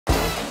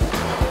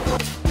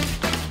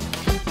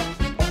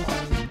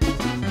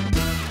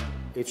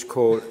It's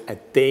called a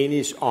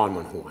Danish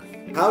almond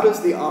horn. How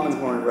does the almond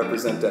horn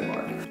represent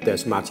Denmark?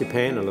 There's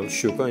marzipan, a little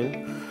sugar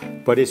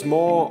in, but it's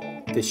more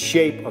the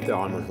shape of the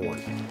almond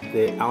horn.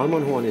 The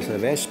almond horn is a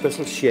very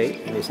special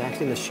shape, and it's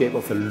actually in the shape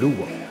of a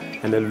lure.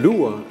 And a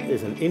lure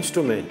is an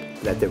instrument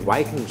that the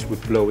Vikings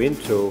would blow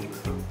into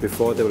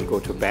before they would go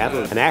to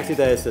battle. And actually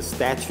there is a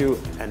statue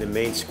and a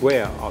main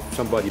square of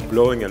somebody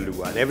blowing a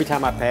lure. And every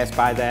time I pass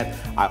by that,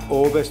 I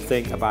always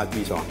think about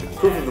these ornaments.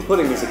 Proof of the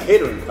Pudding is a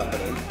catering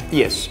company.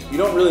 Yes. You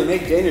don't really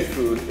make Danish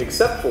food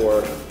except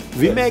for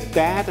we make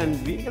that,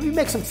 and we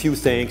make some few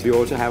things. We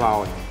also have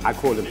our, I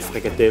call them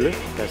frikadelle.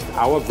 That's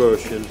our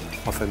version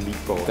of a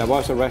meatball. There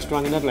was a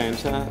restaurant in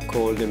Atlanta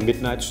called the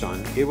Midnight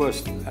Sun. It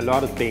was a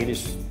lot of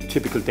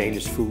typical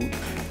Danish food.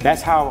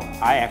 That's how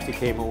I actually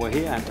came over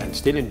here and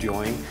still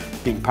enjoying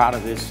being part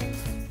of this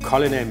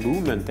culinary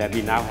movement that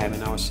we now have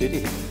in our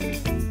city.